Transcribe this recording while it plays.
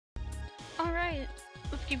Alright,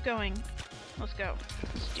 let's keep going. Let's go.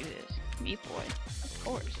 Let's do this. Meatboy. Of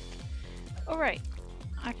course. Alright,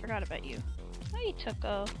 I forgot about you. I took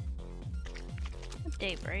a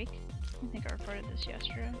day break. I think I recorded this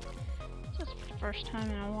yesterday. This is the first time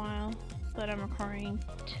in a while that I'm recording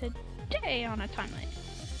today on a timeline.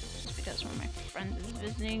 Just because one of my friends is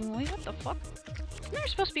visiting. Wait, what the fuck? Isn't there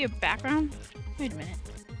supposed to be a background? Wait a minute.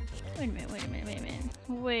 Wait a minute, wait a minute, wait a minute.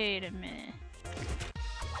 Wait a minute.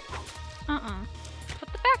 Put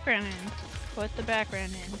the background in. Put the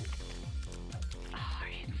background in. Oh, are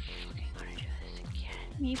you fucking gonna do this again?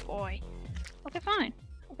 Meatboy. Okay, fine.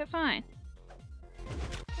 Okay, fine.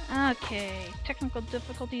 Okay, technical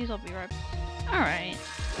difficulties, I'll be right back. Alright.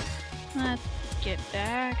 Let's get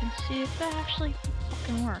back and see if that actually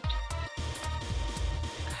fucking worked.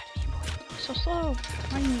 God, Meatboy, so slow.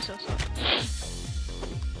 Why are you so slow?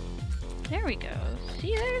 There we go.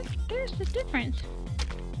 See, there's the difference.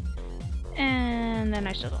 And then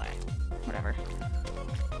I still lie. Whatever.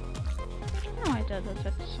 I don't know why it does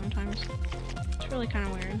that sometimes. It's really kind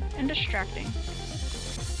of weird and distracting.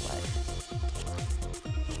 But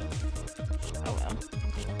oh well.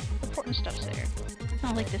 Important stuff's there. It's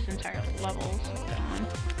not like this entire level's gone.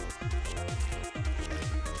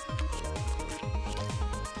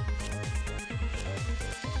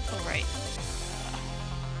 Alright.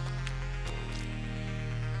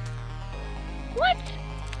 What?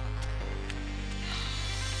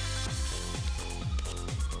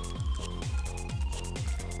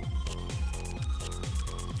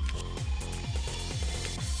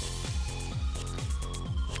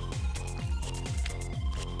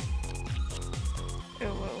 Oh,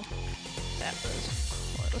 whoa. That was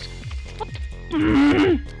close. What?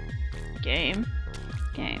 Game.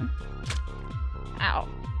 Ow.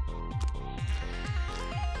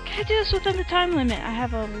 Can I do this within the time limit? I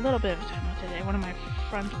have a little bit of time left today. One of my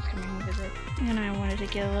friends was coming to visit, and I wanted to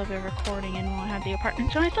get a little bit of recording and while I had the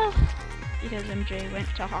apartment to myself. Because MJ went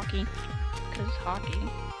to hockey. Because hockey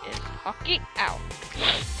is hockey. Ow.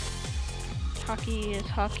 Hockey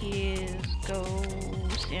is go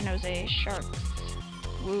San Jose Sharks.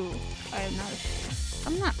 Woo.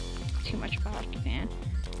 I'm not too much of a hockey fan.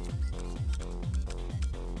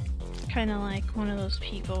 Kinda like one of those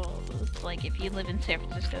people, it's like if you live in San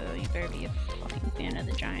Francisco, you better be a fucking fan of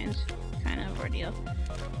the Giants. Kind of ordeal.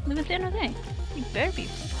 Live in San Jose, you better be a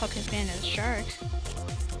fucking fan of the Sharks.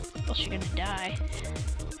 Else you're gonna die.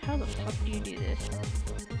 How the fuck do you do this?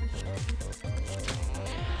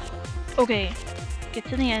 Okay, get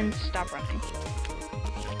to the end, stop running.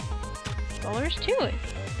 That's all there is to it.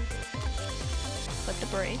 Put the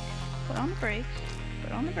brake, put on the brakes,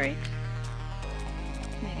 put on the brakes.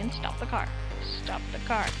 Megan, stop the car. Stop the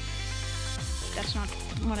car. That's not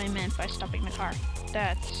what I meant by stopping the car.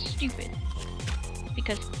 That's stupid.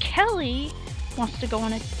 Because Kelly wants to go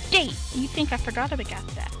on a date. You think I forgot about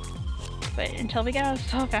that. But until we get out of the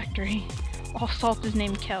salt factory, all salt is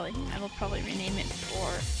named Kelly. I will probably rename it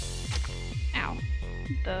for... Ow.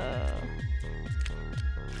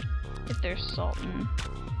 If there's salt in...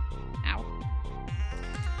 Ow.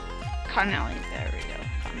 Cotton Alley. There we go.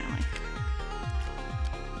 Cotton Alley.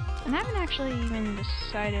 And I haven't actually even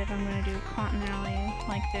decided if I'm going to do Cotton Alley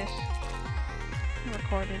like this.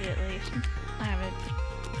 Recorded it at least. I haven't.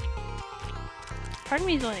 Part of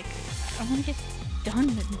me is like, I want to get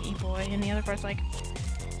done with Meatboy, and the other part's like,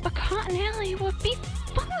 but Cotton Alley would be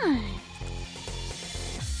fun!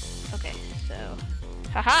 Okay, so...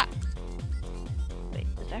 Haha! Wait,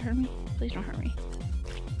 does that hurt me? Please don't hurt me.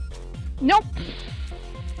 Nope!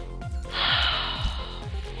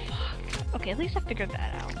 Fuck. Okay, at least I figured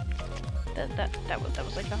that out. That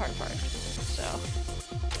was like the hard part. So...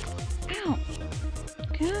 Ow!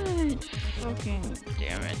 Good fucking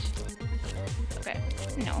damn it. Okay,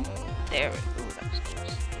 no. There. Ooh, that was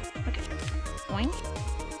close. Okay. Boing.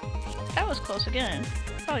 That was close again.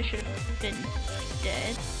 Probably should have been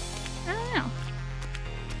dead. I don't know.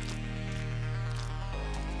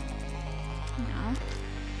 No.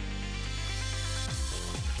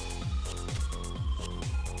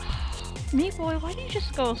 Meatboy, why do you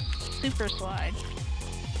just go super slide?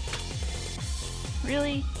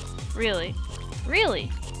 Really? Really? Really?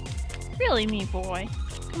 Really, Meatboy?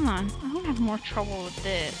 Come on, I don't have more trouble with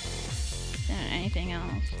this than anything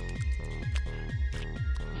else.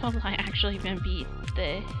 Will I actually even beat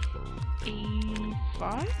the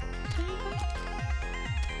 85?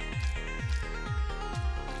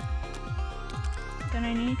 That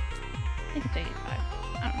I need? I think it's 85.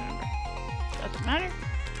 I don't remember. Doesn't matter.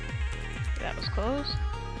 That was close.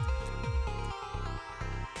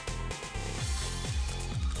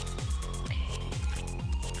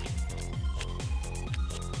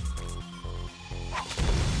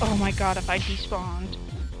 Oh my god, if I despawned.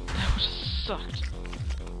 That would have sucked.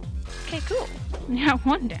 Okay, cool. Now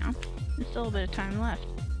one down. There's still a bit of time left.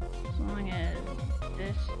 As long as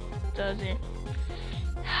this doesn't...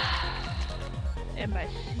 And by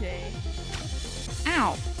say...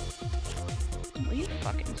 Ow! Well, you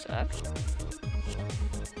fucking suck.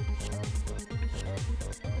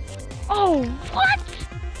 Oh, what?!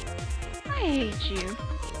 I hate you.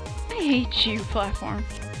 I hate you, platform.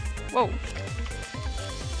 Whoa.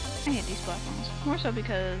 I hate these platforms. More so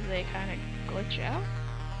because they kind of glitch out.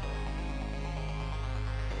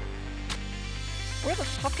 Where the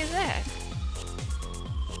fuck is that?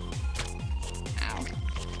 Ow.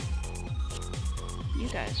 You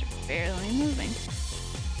guys are barely moving.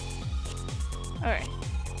 Alright.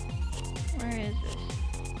 Where is this?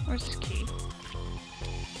 Where's this key?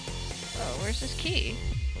 Oh, where's this key?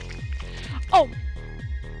 Oh!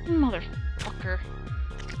 Motherfucker.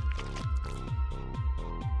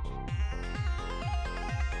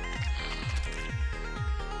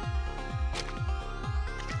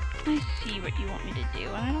 I see what you want me to do,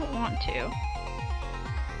 and I don't want to.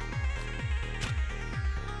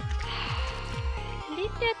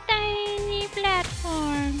 Little tiny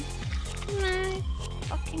platform. My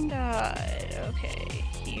fucking god. Okay,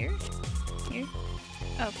 here? Here?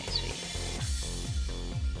 Okay, sweet.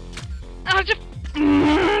 Oh, just...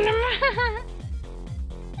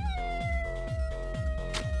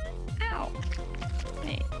 Ow.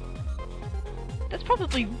 Wait. That's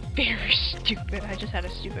probably very stupid. I just had a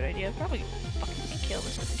stupid idea. I'd probably fucking kill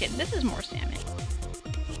this with a kid. This is more salmon.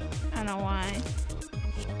 I don't know why.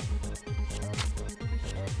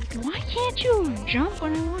 Why can't you jump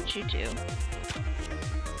when I want you to?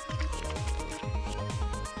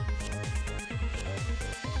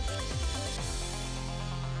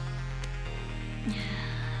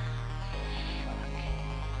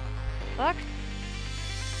 Fuck.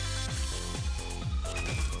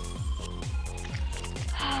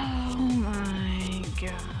 Oh my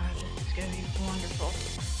god, this is gonna be wonderful.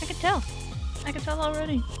 I can tell. I can tell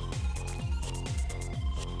already.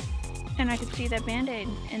 And I could see that band-aid,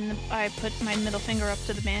 and I put my middle finger up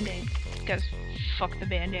to the band-aid. Because fuck the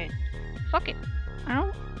band-aid. Fuck it. I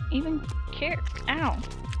don't even care. Ow.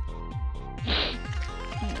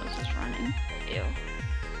 My nose is running. Ew.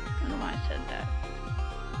 I don't know why I said that.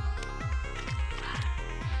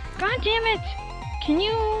 God damn it! Can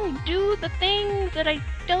you do the things that I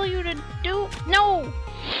tell you to do? No!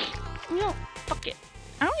 No, fuck it.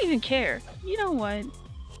 I don't even care. You know what?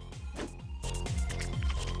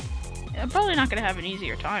 I'm probably not gonna have an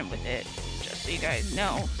easier time with it, just so you guys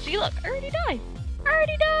know. See, look, I already died! I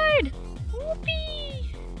already died!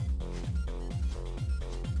 Whoopee!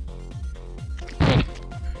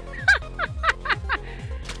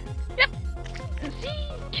 Yep! See?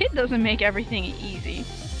 Kid doesn't make everything easy.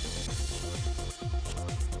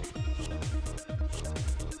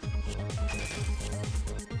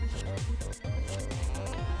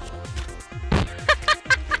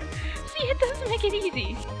 See, it doesn't make it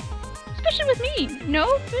easy. Especially with me.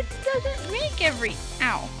 Nope, it doesn't make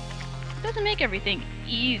Ow. It doesn't make everything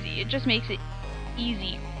easy. It just makes it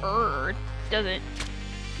easier. Doesn't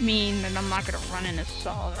mean that I'm not gonna run into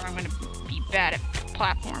Saul, or I'm gonna be bad at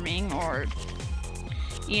platforming, or,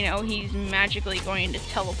 you know, he's magically going to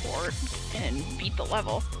teleport and beat the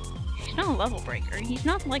level. He's not a level breaker. He's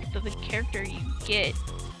not like the character you get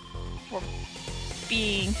for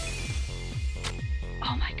being...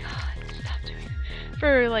 Oh my god, stop doing it.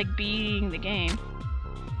 For, like, beating the game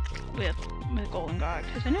with Golden God,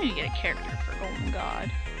 because I know you get a character for Golden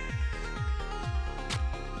God.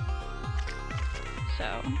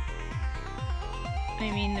 So,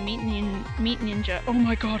 I mean, the Meat Ninja. Oh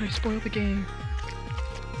my god, I spoiled the game.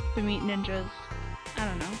 The Meat Ninjas. I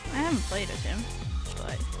don't know. I haven't played as him,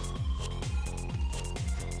 but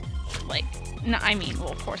like, no, I mean,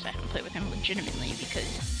 well, of course I haven't played with him legitimately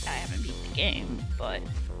because I haven't beat the game, but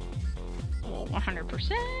well,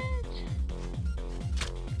 100%.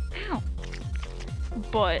 Ow.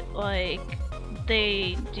 But like,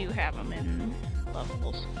 they do have them in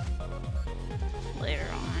levels later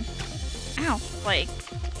on. Ow! Like,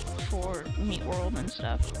 for Meat World and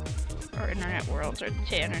stuff. Or Internet Worlds, or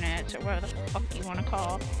T-Internets, or whatever the fuck you want to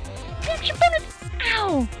call. Action bonus!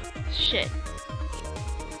 Ow! Shit.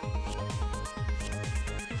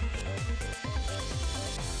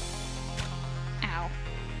 Ow.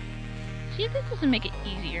 See, this doesn't make it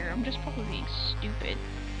easier. I'm just probably being stupid.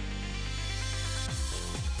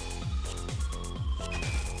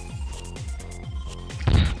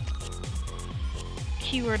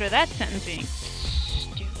 Keyword of that sentence being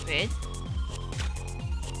stupid.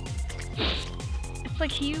 It's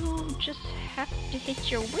like you just have to hit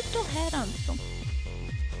your little head on something.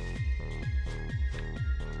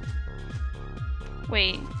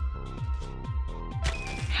 Wait.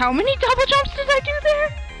 How many double jumps did I do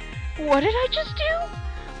there? What did I just do?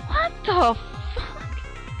 What the fuck?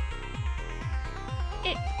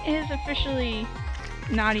 It has officially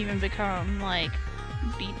not even become, like,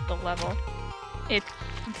 beat the level. It's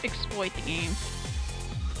exploit the game.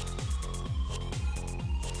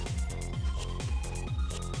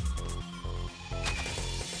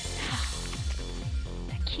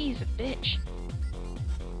 That key's a bitch.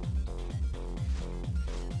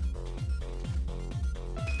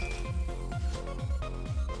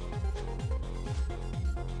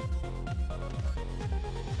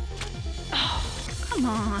 Come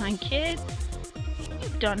on, kid.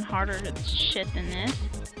 You've done harder shit than this.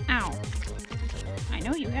 Ow. I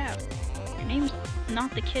know you have. Your name's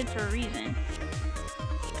not the kid for a reason.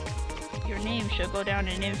 Your name shall go down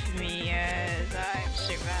in infamy as I've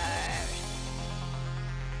survived.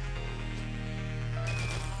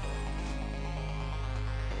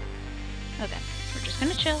 Okay, we're just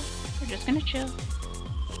gonna chill. We're just gonna chill.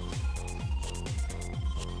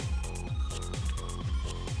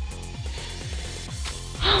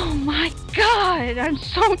 Oh my god, I'm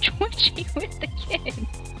so twitchy with the kid.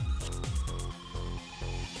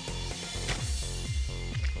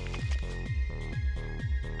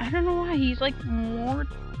 I don't know why, he's like more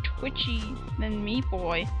twitchy than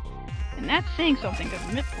Meatboy. And that's saying something,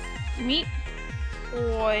 because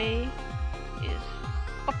Meatboy is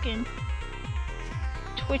fucking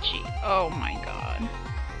twitchy. Oh my god.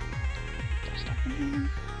 Is there stuff in here?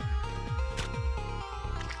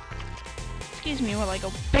 Excuse me while I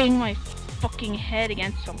go bang my fucking head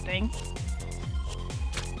against something.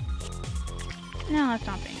 No, that's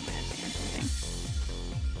not banging my head against something.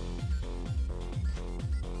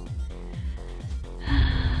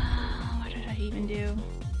 What did I even do?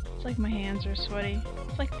 It's like my hands are sweaty.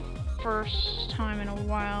 It's like the first time in a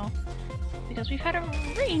while. Because we've had a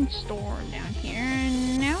rainstorm down here,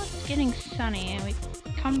 and now it's getting sunny, and we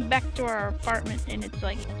come back to our apartment and it's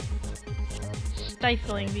like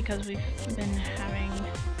stifling because we've been having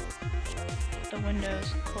the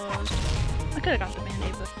windows closed. I could've got the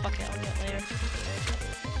band-aid, but fuck it, I'll get it later.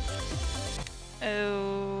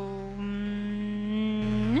 Oh,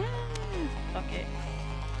 no. Fuck it.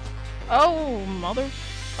 Oh,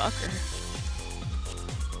 motherfucker.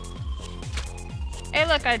 Hey,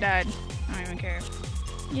 look, I died. I don't even care.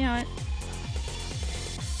 You know what?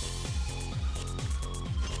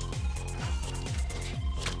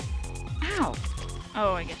 Ow!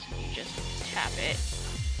 Oh, I guess you just tap it.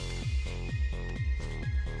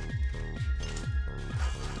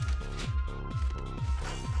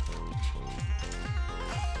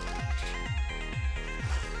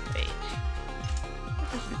 Wait.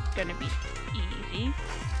 This isn't gonna be easy.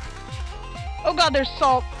 Oh god, there's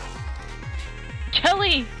salt!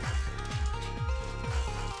 Kelly!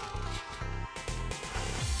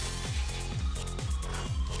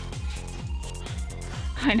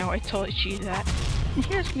 I know, I totally cheated that. And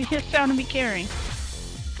here's the sound of me carrying.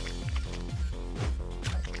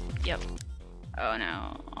 Yep. Oh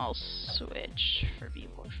no, I'll switch for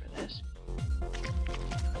Meatboy for this.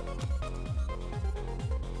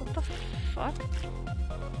 What the fuck?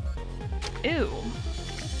 Ew.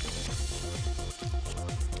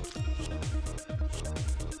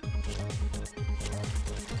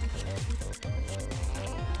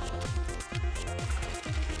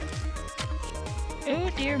 Oh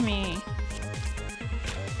dear me.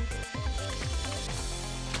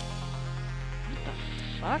 What the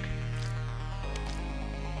fuck?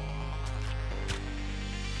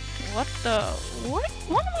 What the?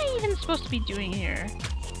 What am I even supposed to be doing here?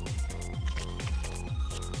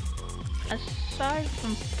 Aside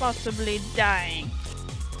from possibly dying.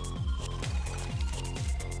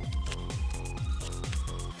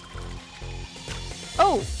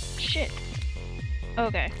 Oh, shit.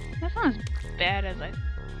 Okay. That's not as bad as I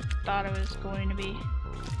thought it was going to be.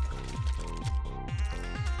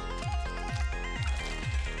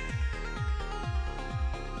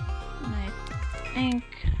 And I think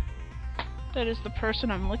that is the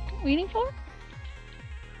person I'm waiting for?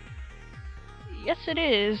 Yes, it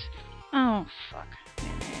is. Oh, fuck.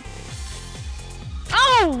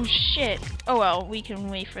 Oh, shit! Oh well, we can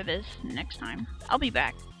wait for this next time. I'll be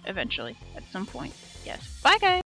back, eventually, at some point. Yes. Bye, guys!